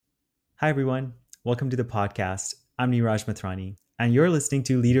Hi, everyone. Welcome to the podcast. I'm Neeraj Mathrani, and you're listening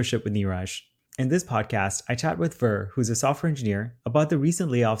to Leadership with Neeraj. In this podcast, I chat with Ver, who's a software engineer, about the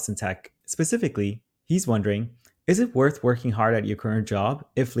recent layoffs in tech. Specifically, he's wondering, is it worth working hard at your current job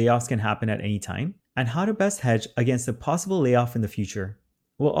if layoffs can happen at any time? And how to best hedge against a possible layoff in the future.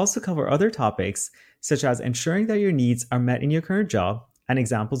 We'll also cover other topics, such as ensuring that your needs are met in your current job and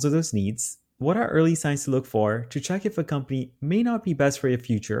examples of those needs. What are early signs to look for to check if a company may not be best for your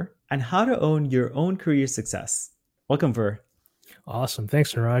future, and how to own your own career success? Welcome, Ver. Awesome.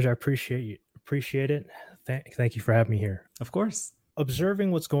 Thanks, Niraj. I appreciate it. Thank you for having me here. Of course.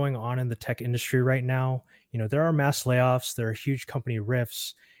 Observing what's going on in the tech industry right now, there are mass layoffs, there are huge company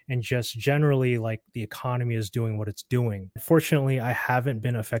rifts, and just generally like the economy is doing what it's doing. Fortunately, I haven't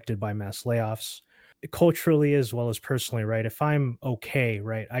been affected by mass layoffs culturally as well as personally, right? If I'm okay,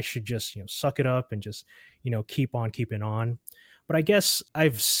 right, I should just, suck it up and just, keep on keeping on. But I guess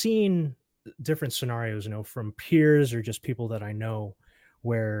I've seen different scenarios, from peers or just people that I know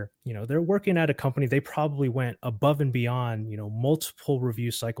where, they're working at a company, they probably went above and beyond, multiple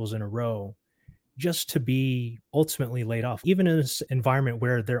review cycles in a row just to be ultimately laid off. Even in this environment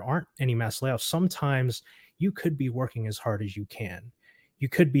where there aren't any mass layoffs, sometimes you could be working as hard as you can. You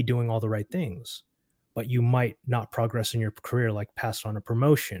could be doing all the right things, but you might not progress in your career, like pass on a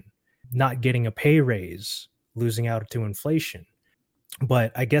promotion, not getting a pay raise, losing out to inflation.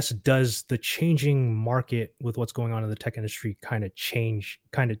 But I guess, does the changing market with what's going on in the tech industry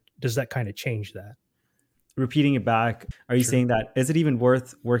does that kind of change that? Repeating it back, are you Sure. saying that is it even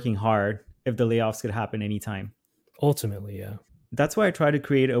worth working hard if the layoffs could happen anytime? Ultimately, yeah. That's why I try to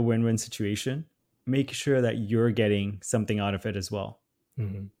create a win-win situation, make sure that you're getting something out of it as well.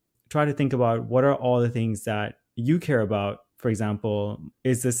 Mm-hmm. Try to think about what are all the things that you care about. For example,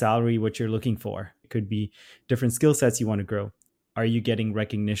 is the salary what you're looking for? It could be different skill sets you want to grow. Are you getting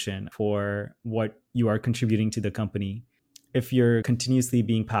recognition for what you are contributing to the company? If you're continuously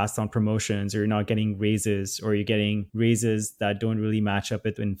being passed on promotions, or you're not getting raises, or you're getting raises that don't really match up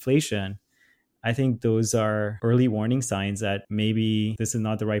with inflation, I think those are early warning signs that maybe this is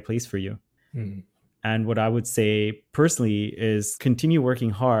not the right place for you. Mm-hmm. And what I would say personally is continue working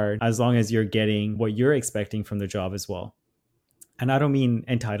hard as long as you're getting what you're expecting from the job as well. And I don't mean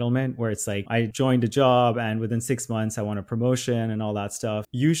entitlement, where it's like I joined a job and within 6 months I want a promotion and all that stuff.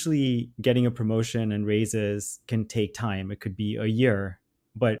 Usually getting a promotion and raises can take time. It could be a year.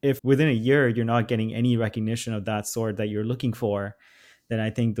 But if within a year you're not getting any recognition of that sort that you're looking for, then I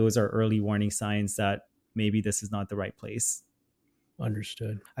think those are early warning signs that maybe this is not the right place.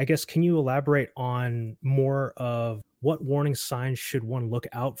 Understood. I guess, can you elaborate on more of what warning signs should one look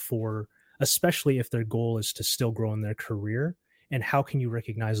out for, especially if their goal is to still grow in their career? And how can you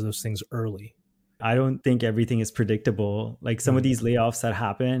recognize those things early? I don't think everything is predictable. Like some of these layoffs that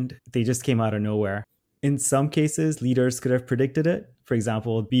happened, they just came out of nowhere. In some cases, leaders could have predicted it. For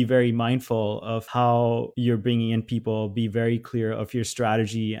example, be very mindful of how you're bringing in people, be very clear of your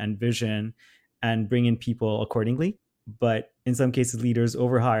strategy and vision, and bring in people accordingly. But in some cases, leaders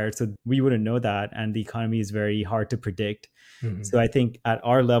overhired. So we wouldn't know that. And the economy is very hard to predict. Mm-hmm. So I think at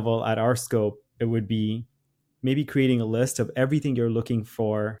our level, at our scope, it would be maybe creating a list of everything you're looking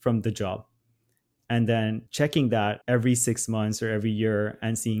for from the job, and then checking that every 6 months or every year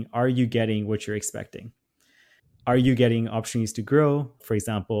and seeing, are you getting what you're expecting? Are you getting opportunities to grow? For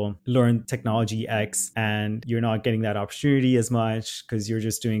example, learn technology X and you're not getting that opportunity as much because you're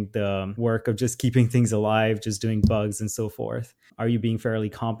just doing the work of just keeping things alive, just doing bugs and so forth. Are you being fairly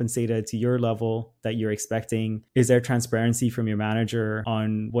compensated to your level that you're expecting? Is there transparency from your manager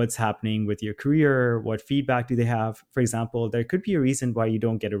on what's happening with your career? What feedback do they have? For example, there could be a reason why you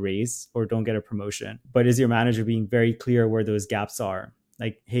don't get a raise or don't get a promotion, but is your manager being very clear where those gaps are?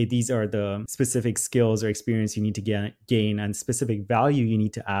 Like, hey, these are the specific skills or experience you need to gain and specific value you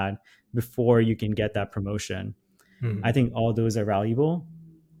need to add before you can get that promotion. Mm-hmm. I think all those are valuable.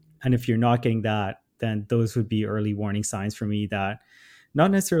 And if you're not getting that, then those would be early warning signs for me, that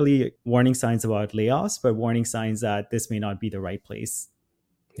not necessarily warning signs about layoffs, but warning signs that this may not be the right place.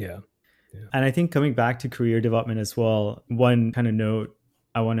 Yeah. And I think coming back to career development as well, one kind of note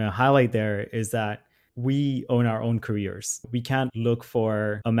I want to highlight there is that we own our own careers. We can't look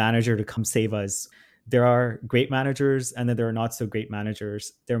for a manager to come save us. There are great managers and then there are not so great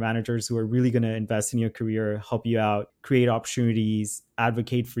managers. There are managers who are really going to invest in your career, help you out, create opportunities,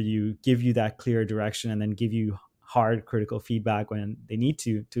 advocate for you, give you that clear direction, and then give you hard critical feedback when they need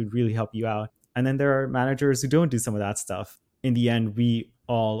to really help you out. And then there are managers who don't do some of that stuff. In the end, we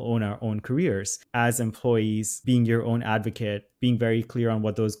all own our own careers. As employees, being your own advocate, being very clear on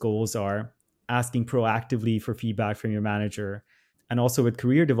what those goals are, asking proactively for feedback from your manager. And also with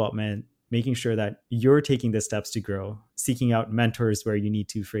career development, making sure that you're taking the steps to grow, seeking out mentors where you need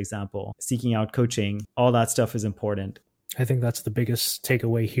to, for example, seeking out coaching, all that stuff is important. I think that's the biggest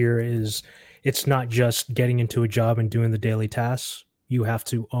takeaway here is it's not just getting into a job and doing the daily tasks. You have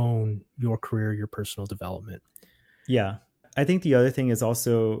to own your career, your personal development. Yeah. I think the other thing is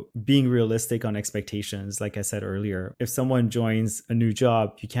also being realistic on expectations. Like I said earlier, if someone joins a new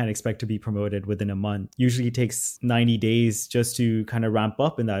job, you can't expect to be promoted within a month. Usually it takes 90 days just to kind of ramp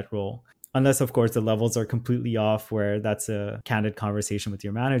up in that role. Unless, of course, the levels are completely off, where that's a candid conversation with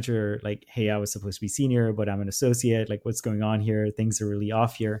your manager. Like, hey, I was supposed to be senior, but I'm an associate. Like, what's going on here? Things are really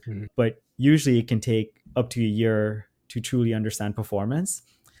off here. Mhm. But usually it can take up to a year to truly understand performance.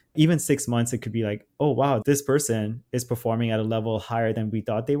 Even 6 months, it could be like, oh, wow, this person is performing at a level higher than we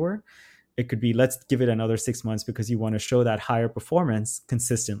thought they were. It could be, let's give it another 6 months because you want to show that higher performance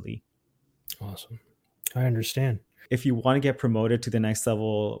consistently. Awesome. I understand. If you want to get promoted to the next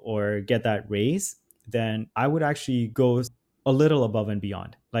level or get that raise, then I would actually go a little above and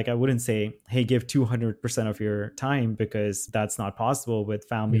beyond. Like, I wouldn't say, hey, give 200% of your time, because that's not possible with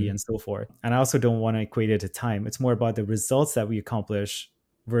family and so forth. And I also don't want to equate it to time. It's more about the results that we accomplish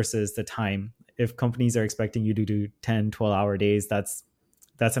versus the time. If companies are expecting you to do 10, 12-hour days, that's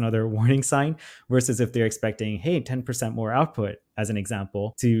another warning sign, versus if they're expecting, hey, 10% more output, as an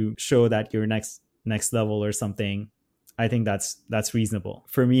example, to show that you're next level or something. I think that's reasonable.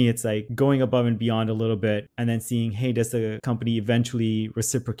 For me, it's like going above and beyond a little bit and then seeing, hey, does the company eventually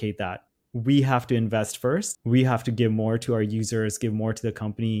reciprocate that? We have to invest first. We have to give more to our users, give more to the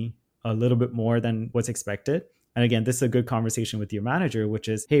company, a little bit more than what's expected. And again, this is a good conversation with your manager, which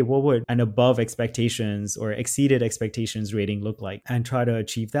is, hey, what would an above expectations or exceeded expectations rating look like? And try to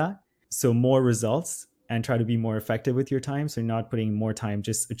achieve that. So more results, and try to be more effective with your time. So you're not putting more time,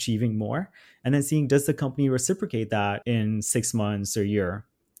 just achieving more. And then seeing, does the company reciprocate that in 6 months or a year?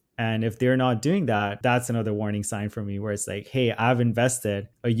 And if they're not doing that, that's another warning sign for me, where it's like, hey, I've invested,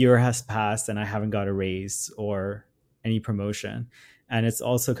 a year has passed and I haven't got a raise or any promotion. And it's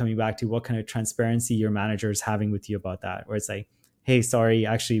also coming back to what kind of transparency your manager is having with you about that, where it's like, hey, sorry,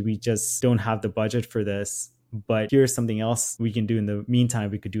 actually, we just don't have the budget for this, but here's something else we can do in the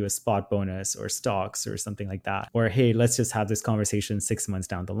meantime. We could do a spot bonus or stocks or something like that. Or, hey, let's just have this conversation 6 months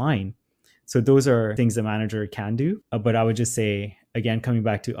down the line. So those are things a manager can do. But I would just say, again, coming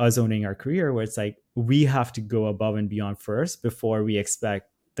back to us owning our career, where it's like, we have to go above and beyond first before we expect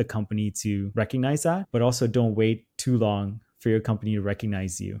the company to recognize that. But also don't wait too long for your company to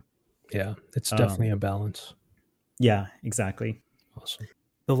recognize you. Yeah, it's definitely a balance. Yeah, exactly. Awesome.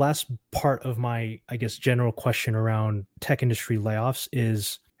 The last part of my, I guess, general question around tech industry layoffs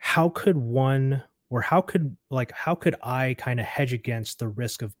is, how could I kind of hedge against the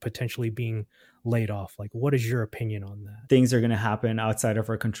risk of potentially being laid off? Like, what is your opinion on that? Things are going to happen outside of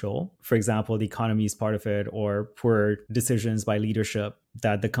our control. For example, the economy is part of it, or poor decisions by leadership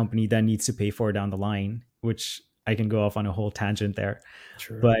that the company then needs to pay for down the line, which I can go off on a whole tangent there.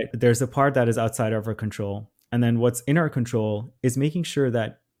 Sure. But there's a part that is outside of our control. And then what's in our control is making sure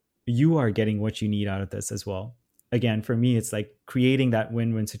that you are getting what you need out of this as well. Again, for me, it's like creating that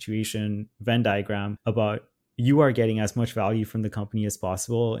win-win situation Venn diagram about, you are getting as much value from the company as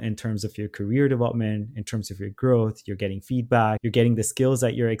possible in terms of your career development, in terms of your growth, you're getting feedback, you're getting the skills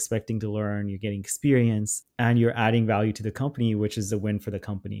that you're expecting to learn, you're getting experience, and you're adding value to the company, which is a win for the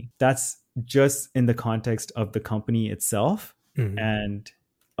company. That's just in the context of the company itself. Mhm. And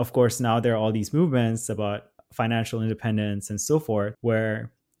of course, now there are all these movements about financial independence and so forth,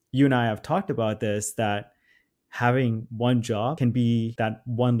 where you and I have talked about this, that having one job can be that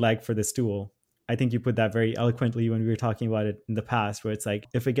one leg for the stool. I think you put that very eloquently when we were talking about it in the past, where it's like,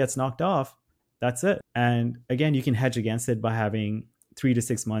 if it gets knocked off, that's it. And again, you can hedge against it by having 3 to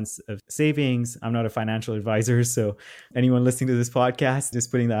 6 months of savings. I'm not a financial advisor, so anyone listening to this podcast,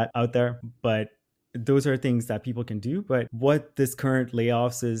 just putting that out there. But those are things that people can do. But what this current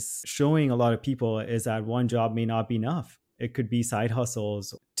layoffs is showing a lot of people is that one job may not be enough. It could be side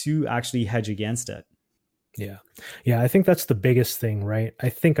hustles to actually hedge against it. Yeah. Yeah. I think that's the biggest thing, right? I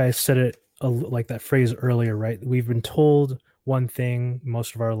think I said it like that phrase earlier, right? We've been told one thing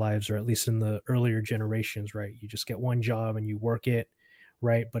most of our lives, or at least in the earlier generations, right? You just get one job and you work it,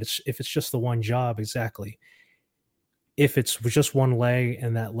 right? But if it's just the one job, exactly. If it's just one leg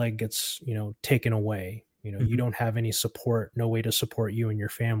and that leg gets, taken away, you don't have any support, no way to support you and your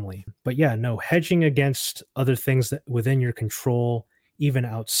family. But yeah, no, hedging against other things that within your control, even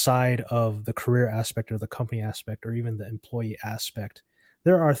outside of the career aspect or the company aspect or even the employee aspect,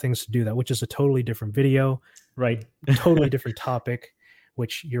 there are things to do that, which is a totally different video, Right. totally different topic,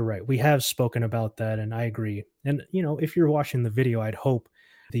 which you're right. We have spoken about that and I agree. And, if you're watching the video, I'd hope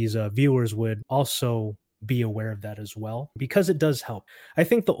these viewers would also be aware of that as well, because it does help. I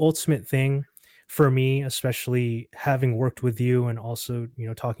think the ultimate thing for me, especially having worked with you and also,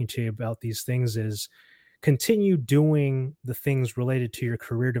 talking to you about these things, is continue doing the things related to your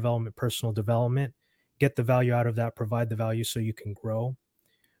career development, personal development, get the value out of that, provide the value so you can grow.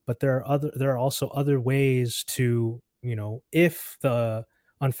 But there are also other ways to, if the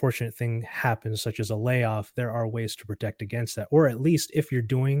unfortunate thing happens, such as a layoff, there are ways to protect against that. Or at least if you're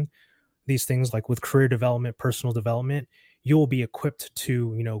doing these things like with career development, personal development, you will be equipped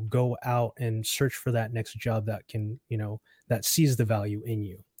to, go out and search for that next job that can, that sees the value in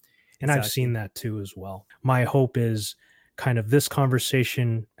you. And I've seen Exactly. that too as well. My hope is kind of this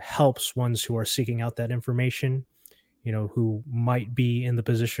conversation helps ones who are seeking out that information, who might be in the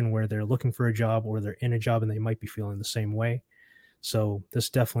position where they're looking for a job or they're in a job and they might be feeling the same way. So this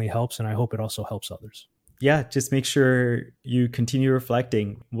definitely helps. And I hope it also helps others. Yeah, just make sure you continue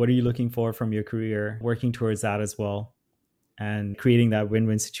reflecting. What are you looking for from your career? Working towards that as well, and creating that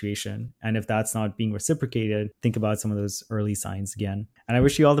win-win situation. And if that's not being reciprocated, think about some of those early signs again. And I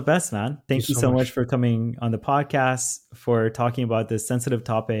wish you all the best, man. Thank you Thank you so so much much. for coming on the podcast, for talking about this sensitive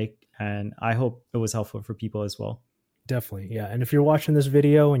topic. And I hope it was helpful for people as well. Definitely. Yeah. And if you're watching this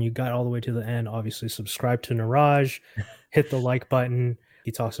video and you got all the way to the end, obviously subscribe to Niraj, hit the like button.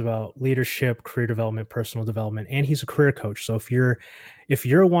 He talks about leadership, career development, personal development, and he's a career coach. So if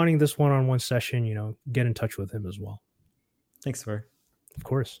you're wanting this one-on-one session, get in touch with him as well. Thanks, for. Of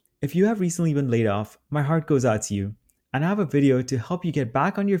course. If you have recently been laid off, my heart goes out to you. And I have a video to help you get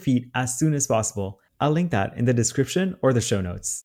back on your feet as soon as possible. I'll link that in the description or the show notes.